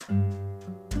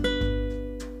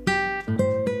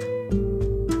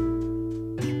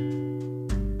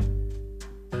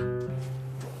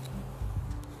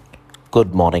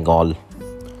Good morning all.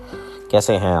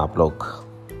 कैसे हैं आप लोग?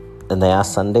 नया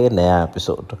संडे, नया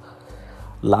एपिसोड।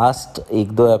 लास्ट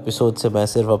 1-2 एपिसोड से मैं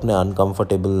सिर्फ अपने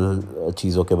अनकंफर्टेबल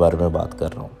चीज़ों के बारे में बात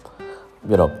कर रहा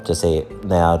हूँ। जैसे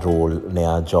नया रोल,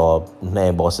 नया जॉब,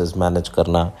 नए बॉसेस मैनेज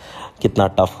करना कितना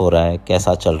टफ़ हो रहा है,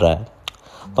 कैसा चल रहा है।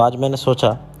 तो आज मैंने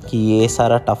सोचा कि ये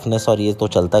सारा टफनेस और ये तो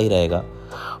चलता ही रहेगा,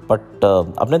 बट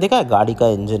आपने देखा है गाड़ी का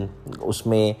इंजन,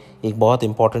 उसमें एक बहुत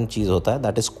इंपॉर्टेंट चीज़ होता है,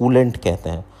 दैट इज़ कूलेंट कहते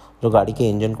हैं, जो गाड़ी के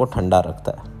इंजन को ठंडा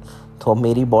रखता है। तो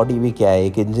मेरी बॉडी भी क्या है,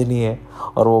 एक इंजन ही है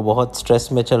और वो बहुत स्ट्रेस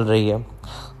में चल रही है।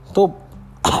 तो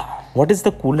what is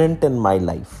the coolant in my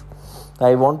life? I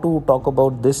want to talk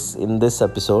about this in this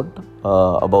episode,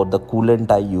 about the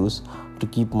coolant I use to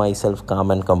keep myself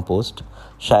calm and composed.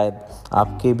 शायद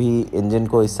आपके भी इंजन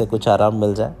को इससे कुछ आराम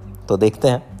मिल जाए, तो देखते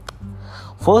हैं।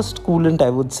 First coolant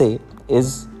I would say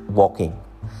is walking.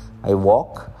 I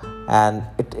walk and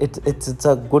it's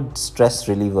a good stress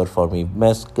reliever for me.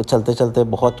 मैं चलते चलते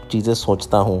बहुत चीज़ें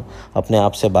सोचता हूँ, अपने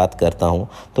आप से बात करता हूँ।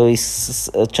 तो इस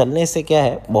चलने से क्या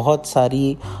है, बहुत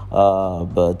सारी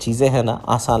चीज़ें हैं ना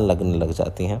आसान लगने लग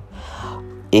जाती हैं।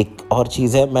 एक और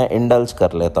चीज़ है, मैं इंडल्ज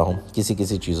कर लेता हूँ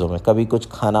किसी चीज़ों में। कभी कुछ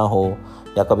खाना हो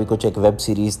या कभी कुछ एक वेब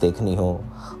सीरीज़ देखनी हो,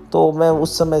 तो मैं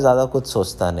उस समय ज़्यादा कुछ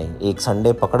सोचता नहीं। एक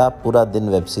संडे पकड़ा, पूरा दिन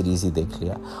वेब सीरीज़ ही देख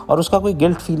लिया, और उसका कोई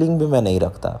गिल्ट फीलिंग भी मैं नहीं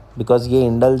रखता, बिकॉज़ ये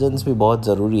इंडल्जेंस भी बहुत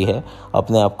ज़रूरी है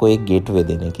अपने आप को एक गेटवे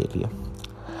देने के लिए।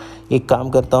 एक काम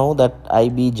करता हूँ, that I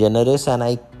B generous and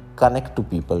I connect to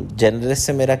people. Generous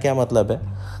से मेरा क्या मतलब है,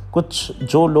 कुछ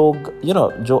जो लोग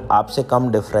जो आपसे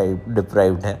कम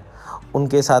डिप्राइव्ड हैं,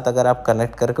 उनके साथ अगर आप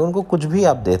कनेक्ट करके उनको कुछ भी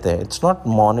आप देते हैं, इट्स नॉट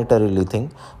मॉनिटरीली थिंग,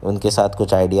 उनके साथ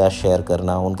कुछ आइडिया शेयर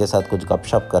करना, उनके साथ कुछ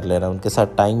गपशप कर लेना, उनके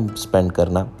साथ टाइम स्पेंड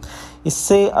करना,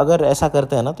 इससे अगर ऐसा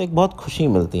करते हैं ना तो एक बहुत खुशी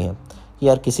मिलती है कि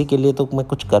यार किसी के लिए तो मैं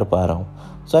कुछ कर पा रहा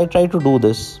हूँ। सो I try to do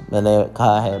this. मैंने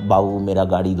कहा है, बाबू मेरा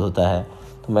गाड़ी धोता है,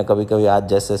 तो मैं कभी कभी, आज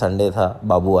जैसे संडे था,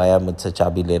 बाबू आया मुझसे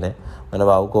चाबी लेने, मैंने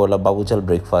बाबू को बोला, बाबू चल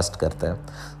ब्रेकफास्ट करते हैं।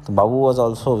 तो बाबू वॉज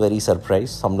ऑल्सो वेरी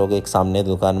सरप्राइज। हम लोग एक सामने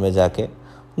दुकान में जाके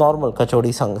नॉर्मल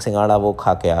कचौड़ी सिंगाड़ा वो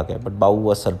खा के आ गए, बट बाबू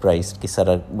वॉज सरप्राइज कि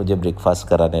सर मुझे ब्रेकफास्ट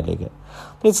कराने ले गए।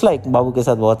 तो इट्स लाइक बाबू के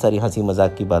साथ बहुत सारी हंसी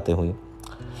मजाक की बातें हुई।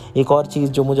 एक और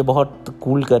चीज़ जो मुझे बहुत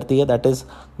कूल करती है, that is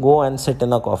go and sit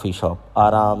in a coffee shop.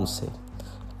 आराम से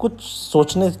कुछ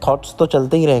सोचने, थॉट्स तो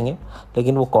चलते ही रहेंगे,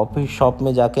 लेकिन वो कॉफ़ी शॉप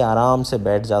में जाके आराम से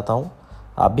बैठ जाता हूँ।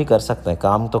 आप भी कर सकते हैं,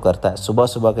 काम तो करता है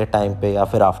सुबह के टाइम पे या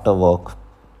फिर आफ्टर वर्क।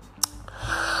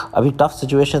 अभी टफ़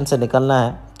सिचुएशन से निकलना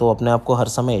है तो अपने आप को हर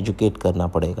समय एजुकेट करना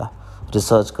पड़ेगा,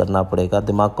 रिसर्च करना पड़ेगा,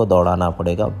 दिमाग को दौड़ाना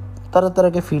पड़ेगा, तरह तरह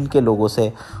के फील्ड के लोगों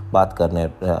से बात करने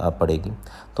पड़ेगी।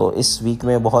 तो इस वीक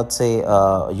में बहुत से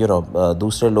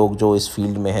दूसरे लोग जो इस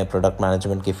फील्ड में हैं, प्रोडक्ट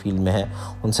मैनेजमेंट के फील्ड में हैं,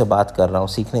 उनसे बात कर रहा हूँ,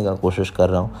 सीखने का कोशिश कर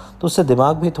रहा हूँ। तो उससे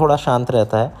दिमाग भी थोड़ा शांत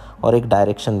रहता है और एक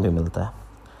डायरेक्शन भी मिलता है।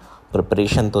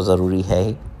 प्रिपरेशन तो ज़रूरी है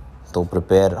ही, तो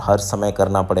प्रिपेयर हर समय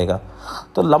करना पड़ेगा।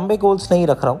 तो लंबे गोल्स नहीं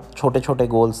रख रहा हूँ, छोटे छोटे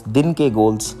गोल्स, दिन के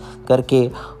गोल्स करके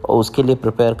उसके लिए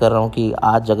प्रिपेयर कर रहा हूँ कि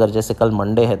आज अगर जैसे कल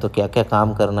मंडे है तो क्या क्या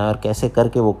काम करना है और कैसे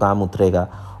करके वो काम उतरेगा,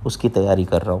 उसकी तैयारी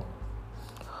कर रहा हूँ।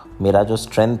 मेरा जो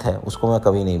स्ट्रेंथ है उसको मैं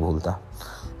कभी नहीं भूलता।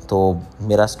 तो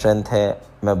मेरा स्ट्रेंथ है,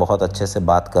 मैं बहुत अच्छे से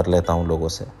बात कर लेता हूँ लोगों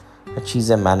से, मैं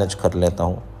चीज़ें मैनेज कर लेता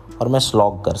हूँ और मैं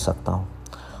स्लॉग कर सकता हूँ,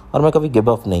 और मैं कभी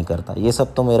गिव अप नहीं करता। ये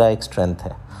सब तो मेरा एक स्ट्रेंथ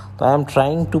है। तो I am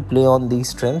trying to play on these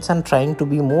strengths and trying to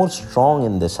be more strong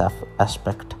in this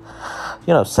aspect,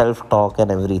 self talk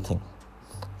and everything.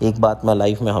 एक बात मैं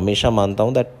लाइफ में हमेशा मानता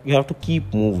हूँ, that you have to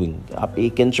keep moving. आप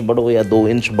 1 इंच बढ़ो या 2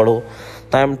 इंच बढ़ो,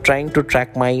 तो I am trying to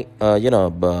track my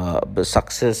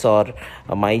success और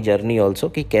माई जर्नी ऑल्सो,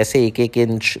 कि कैसे 1-1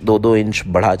 इंच 2-2 इंच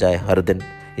बढ़ा जाए हर दिन।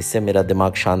 इससे मेरा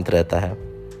दिमाग शांत रहता है।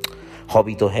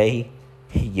 हॉबी तो है ही,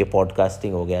 ये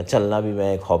पॉडकास्टिंग हो गया, चलना भी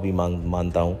मैं एक हॉबी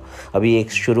मानता हूँ। अभी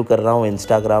एक शुरू कर रहा हूँ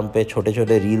इंस्टाग्राम पे छोटे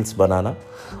छोटे रील्स बनाना,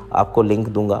 आपको लिंक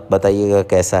दूंगा, बताइएगा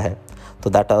कैसा है। तो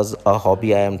that was a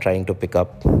hobby I am trying to pick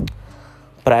up.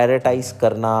 Prioritise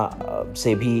करना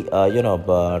से भी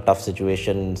टफ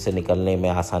सिचुएशन से निकलने में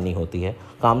आसानी होती है।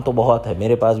 काम तो बहुत है,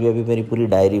 मेरे पास भी अभी मेरी पूरी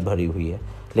डायरी भरी हुई है,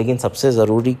 लेकिन सबसे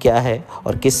ज़रूरी क्या है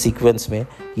और किस सीक्वेंस में,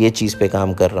 ये चीज़ पे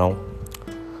काम कर रहा हूँ।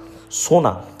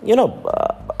 सोना,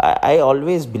 आई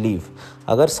ऑलवेज बिलीव,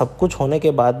 अगर सब कुछ होने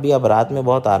के बाद भी आप रात में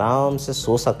बहुत आराम से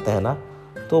सो सकते हैं ना,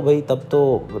 तो भाई तब तो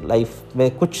लाइफ में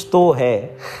कुछ तो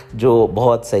है जो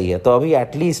बहुत सही है। तो अभी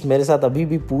एटलीस्ट मेरे साथ अभी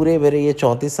भी पूरे मेरे ये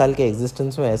 34 साल के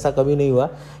एग्जिस्टेंस में ऐसा कभी नहीं हुआ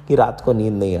कि रात को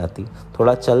नींद नहीं आती।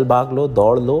 थोड़ा चल भाग लो,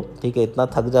 दौड़ लो, ठीक है, इतना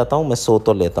थक जाता हूँ, मैं सो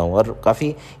तो लेता हूँ और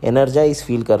काफ़ी एनर्जाइज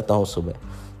फील करता हूँ सुबह।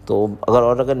 तो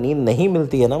अगर नींद नहीं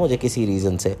मिलती है ना मुझे किसी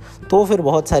रीज़न से, तो फिर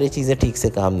बहुत सारी चीज़ें ठीक से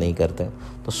काम नहीं करते।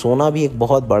 तो सोना भी एक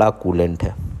बहुत बड़ा कूलेंट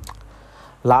है।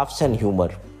 लाफ्स एंड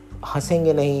ह्यूमर,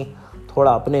 हंसेंगे नहीं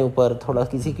थोड़ा अपने ऊपर, थोड़ा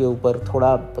किसी के ऊपर,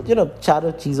 थोड़ा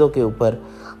चारों चीज़ों के ऊपर,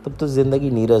 तब तो ज़िंदगी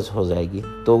नीरज हो जाएगी।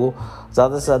 तो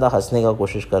ज़्यादा से ज़्यादा हंसने का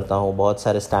कोशिश करता हूँ, बहुत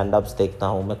सारे स्टैंड अप्स देखता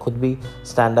हूँ, मैं खुद भी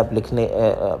स्टैंड अप लिखने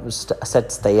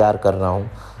सेट्स तैयार कर रहा हूँ।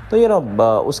 तो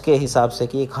उसके हिसाब से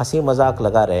कि एक हंसी मजाक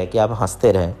लगा रहे कि आप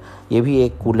हंसते रहें, ये भी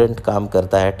एक कूलेंट काम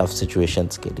करता है टफ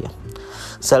सिचुएशंस के लिए।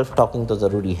 सेल्फ टॉकिंग तो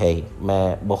ज़रूरी है ही,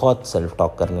 मैं बहुत सेल्फ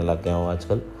टॉक करने लग गया हूँ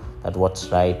आजकल, that what's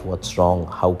right, what's wrong,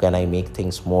 how can I make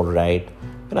things more right,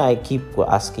 I keep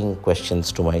asking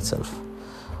questions to my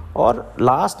self. और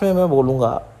लास्ट में मैं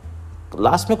बोलूँगा,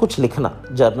 लास्ट में कुछ लिखना,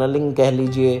 जर्नलिंग कह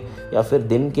लीजिए, या फिर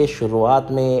दिन के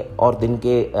शुरुआत में और दिन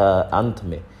के अंत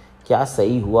में क्या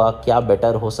सही हुआ, क्या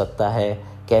बेटर हो सकता है,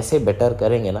 कैसे बेटर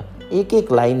करेंगे ना, एक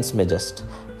एक लाइन्स में जस्ट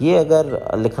ये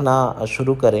अगर लिखना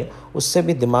शुरू करें, उससे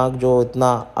भी दिमाग जो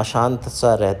इतना अशांत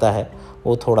सा रहता है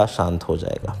वो थोड़ा शांत हो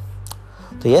जाएगा।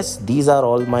 तो yes, these are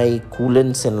all my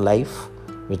coolants in life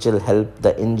which will help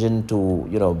the engine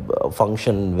to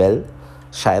function well.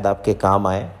 शायद आपके काम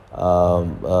आए।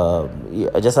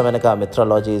 जैसा मैंने कहा,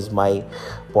 Mitrology is my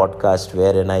podcast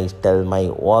where and I tell my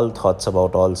all thoughts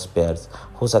about all spares.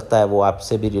 हो सकता है वो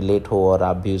आपसे भी रिलेट हो और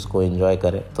आप भी उसको एंजॉय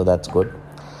करें, तो that's good.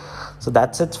 So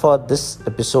that's it for this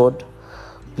episode.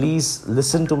 Please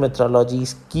listen to Mitrology.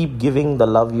 Keep giving the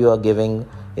love you are giving.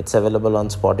 It's available on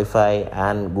Spotify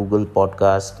and Google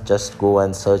Podcast. Just go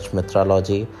and search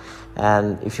Mitrology.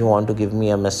 And if you want to give me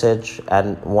a message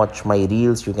and watch my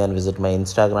reels, you can visit my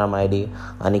Instagram ID,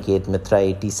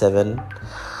 AniketMitra87.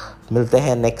 मिलते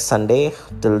हैं next Sunday.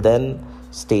 Till then,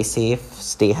 stay safe,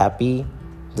 stay happy.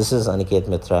 This is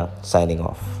Aniket Mitra signing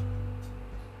off.